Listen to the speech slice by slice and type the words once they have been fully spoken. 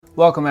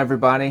Welcome,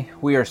 everybody.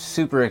 We are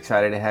super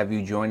excited to have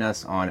you join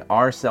us on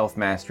our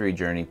Self-Mastery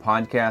Journey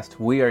podcast.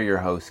 We are your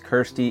hosts,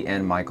 Kirsty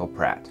and Michael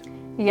Pratt.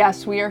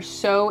 Yes, we are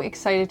so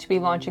excited to be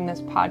launching this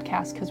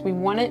podcast because we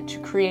wanted to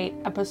create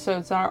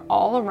episodes that are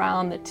all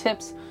around the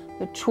tips,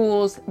 the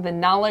tools, the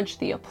knowledge,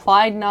 the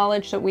applied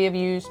knowledge that we have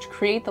used to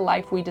create the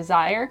life we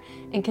desire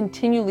and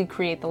continually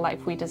create the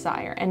life we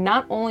desire. And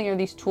not only are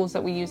these tools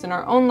that we use in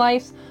our own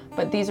lives,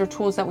 but these are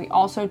tools that we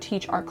also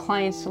teach our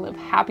clients to live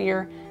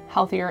happier,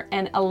 healthier,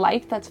 and a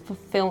life that's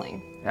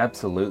fulfilling.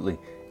 Absolutely.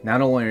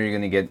 Not only are you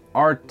going to get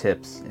our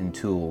tips and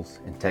tools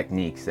and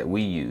techniques that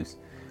we use,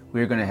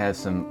 we're going to have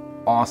some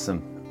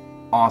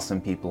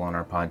awesome people on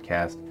our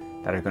podcast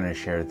that are going to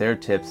share their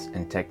tips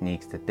and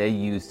techniques that they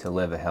use to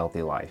live a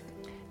healthy life.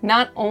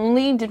 Not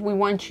only did we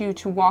want you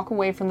to walk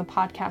away from the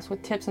podcast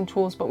with tips and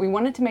tools, but we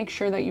wanted to make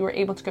sure that you were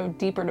able to go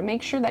deeper, to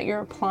make sure that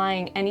you're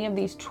applying any of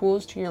these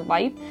tools to your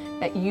life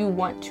that you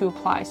want to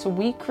apply. So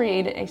we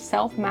created a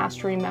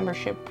self-mastery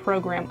membership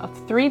program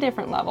of 3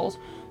 different levels,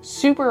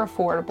 super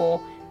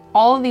affordable.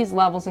 All of these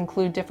levels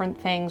include different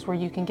things where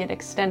you can get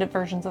extended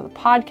versions of the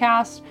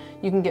podcast,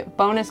 you can get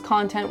bonus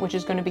content, which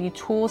is going to be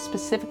tools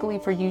specifically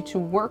for you to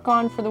work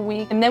on for the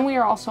week. And then we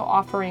are also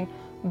offering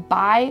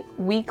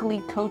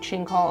bi-weekly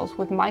coaching calls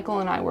with Michael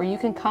and I, where you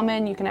can come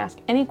in, you can ask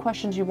any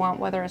questions you want,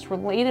 whether it's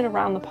related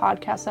around the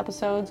podcast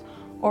episodes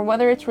or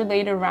whether it's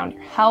related around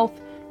your health,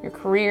 your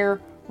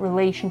career,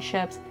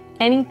 relationships,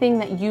 anything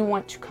that you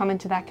want to come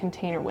into that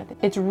container with.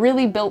 It's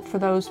really built for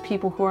those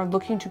people who are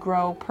looking to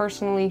grow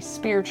personally,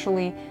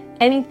 spiritually,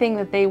 anything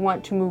that they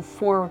want to move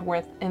forward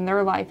with in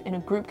their life in a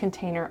group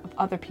container of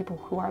other people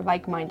who are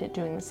like-minded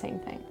doing the same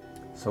thing.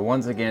 So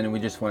once again, we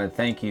just want to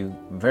thank you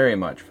very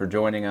much for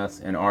joining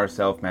us in our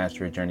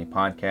Self-Mastery Journey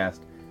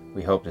podcast.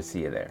 We hope to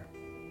see you there.